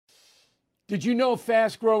Did you know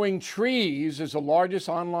Fast Growing Trees is the largest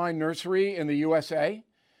online nursery in the USA?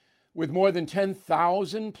 With more than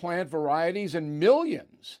 10,000 plant varieties and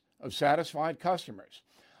millions of satisfied customers.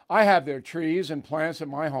 I have their trees and plants at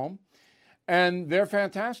my home, and they're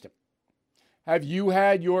fantastic. Have you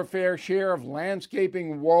had your fair share of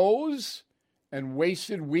landscaping woes and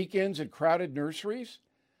wasted weekends at crowded nurseries?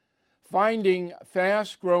 Finding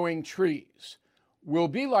Fast Growing Trees will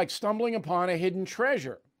be like stumbling upon a hidden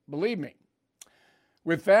treasure, believe me.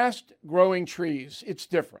 With Fast Growing Trees, it's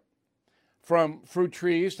different. From fruit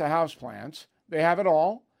trees to houseplants, they have it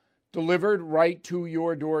all delivered right to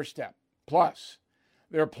your doorstep. Plus,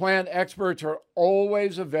 their plant experts are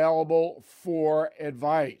always available for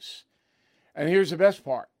advice. And here's the best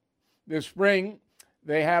part. This spring,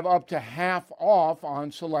 they have up to half off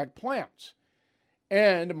on select plants.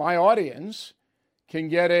 And my audience can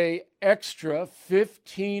get an extra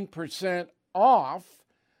 15% off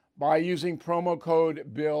by using promo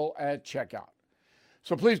code BILL at checkout.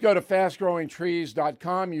 So please go to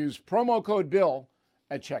fastgrowingtrees.com, use promo code BILL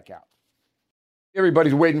at checkout.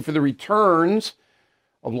 Everybody's waiting for the returns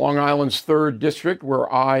of Long Island's 3rd District,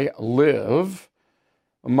 where I live.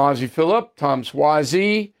 I'm Mazi Phillip, Tom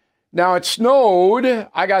Suozzi. Now, it snowed.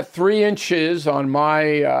 I got 3 inches on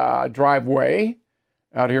my driveway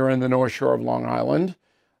out here in the North Shore of Long Island.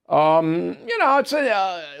 It's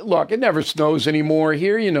look, it never snows anymore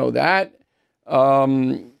here. You know that.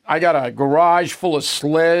 I got a garage full of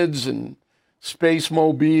sleds and space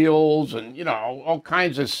mobiles and, all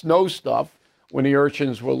kinds of snow stuff when the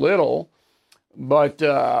urchins were little. But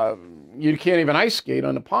you can't even ice skate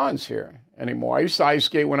on the ponds here anymore. I used to ice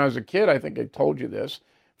skate when I was a kid. I think I told you this,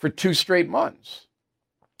 for 2 straight months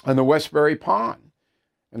on the Westbury Pond.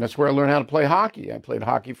 And that's where I learned how to play hockey. I played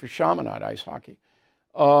hockey for Chaminade, ice hockey.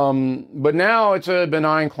 But now it's a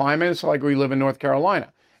benign climate. It's like we live in North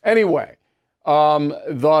Carolina. Anyway,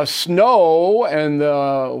 the snow and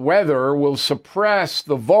the weather will suppress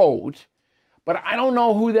the vote, but I don't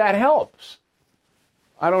know who that helps.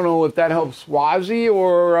 I don't know if that helps Suozzi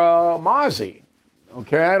or Mazi.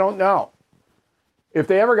 Okay, I don't know. If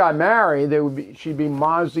they ever got married, she'd be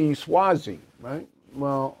Mazi Suozzi, right?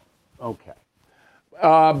 Well, okay.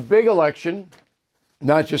 Big election.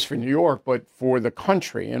 Not just for New York, but for the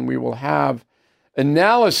country. And we will have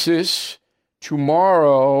analysis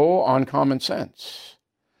tomorrow on Common Sense.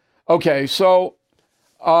 Okay, so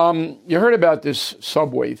you heard about this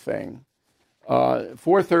subway thing.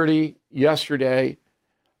 4:30 yesterday,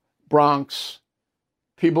 Bronx,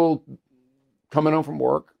 people coming home from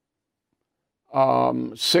work,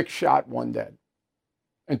 6 shot, 1 dead,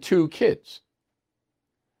 and 2 kids.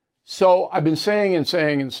 So I've been saying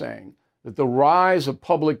that the rise of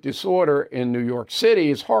public disorder in New York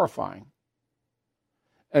City is horrifying.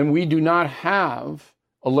 And we do not have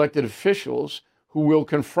elected officials who will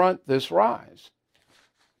confront this rise.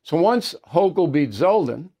 So once Hochul beat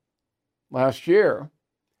Zeldin last year,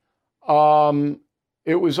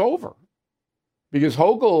 it was over. Because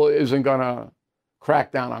Hochul isn't going to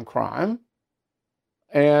crack down on crime.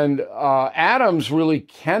 And Adams really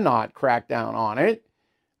cannot crack down on it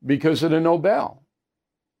because of the Nobel.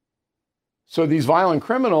 So these violent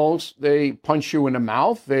criminals, they punch you in the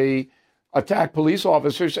mouth, they attack police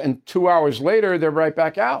officers, and 2 hours later, they're right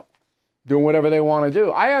back out doing whatever they want to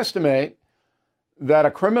do. I estimate that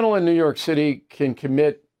a criminal in New York City can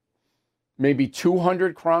commit maybe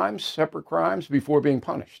 200 crimes, separate crimes, before being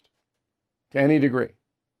punished to any degree.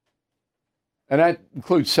 And that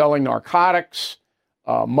includes selling narcotics,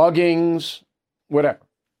 muggings, whatever.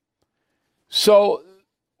 So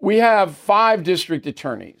we have 5 district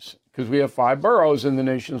attorneys, because we have 5 boroughs in the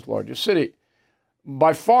nation's largest city.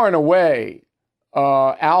 By far and away,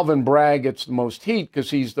 Alvin Bragg gets the most heat because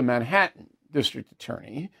he's the Manhattan district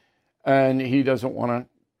attorney, and he doesn't want to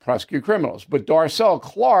prosecute criminals. But Darcel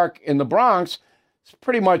Clark in the Bronx is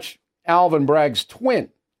pretty much Alvin Bragg's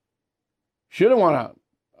twin. She didn't want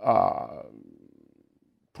to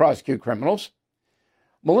prosecute criminals.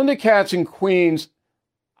 Melinda Katz in Queens,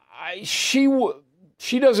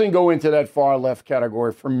 she doesn't go into that far left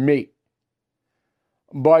category for me.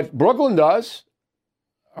 But Brooklyn does.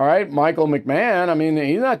 All right, Michael McMahon, I mean,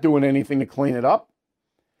 he's not doing anything to clean it up.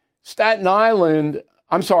 Staten Island,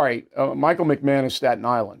 I'm sorry, Michael McMahon is Staten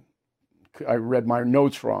Island. I read my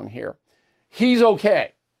notes wrong here. He's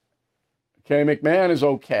okay. Okay, McMahon is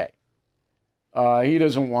okay. He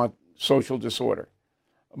doesn't want social disorder.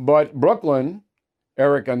 But Brooklyn,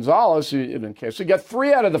 Eric Gonzalez, he didn't care. So you got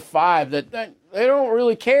 3 out of the 5 that they don't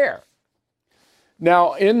really care.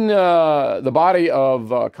 Now, in the body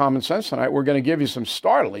of Common Sense tonight, we're going to give you some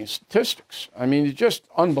startling statistics. I mean, it's just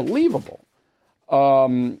unbelievable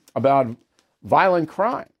about violent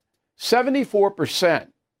crime. 74%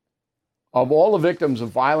 of all the victims of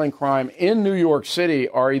violent crime in New York City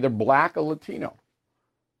are either black or Latino.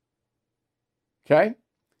 Okay?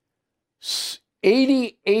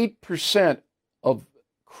 88% of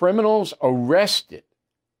criminals arrested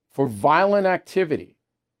for violent activity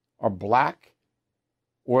are black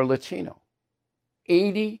or Latino.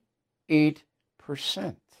 88%.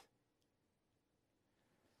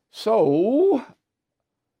 So,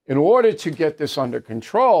 in order to get this under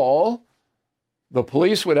control, the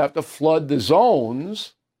police would have to flood the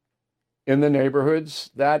zones in the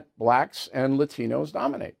neighborhoods that blacks and Latinos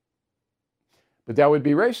dominate. But that would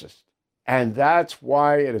be racist. And that's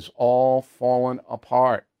why it has all fallen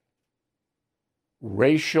apart.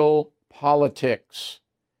 Racial politics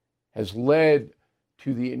has led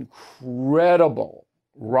to the incredible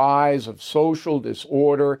rise of social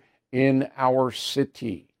disorder in our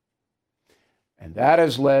city. And that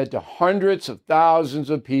has led to hundreds of thousands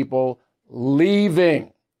of people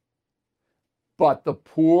leaving. But the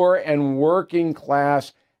poor and working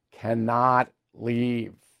class cannot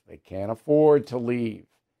leave. They can't afford to leave.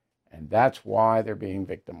 And that's why they're being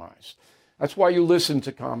victimized. That's why you listen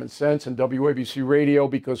to Common Sense and WABC Radio,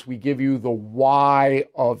 because we give you the why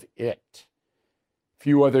of it.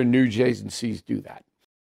 Few other news agencies do that.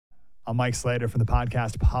 I'm Mike Slater from the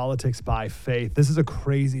podcast Politics by Faith. This is a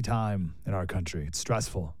crazy time in our country. It's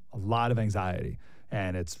stressful, a lot of anxiety,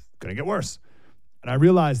 and it's going to get worse. And I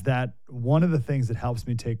realized that one of the things that helps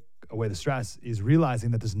me take away the stress is realizing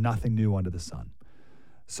that there's nothing new under the sun.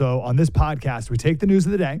 So on this podcast, we take the news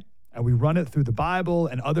of the day and we run it through the Bible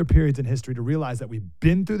and other periods in history to realize that we've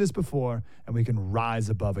been through this before and we can rise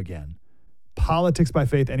above again. Politics by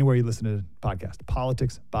Faith, anywhere you listen to the podcast.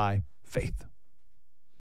 Politics by Faith.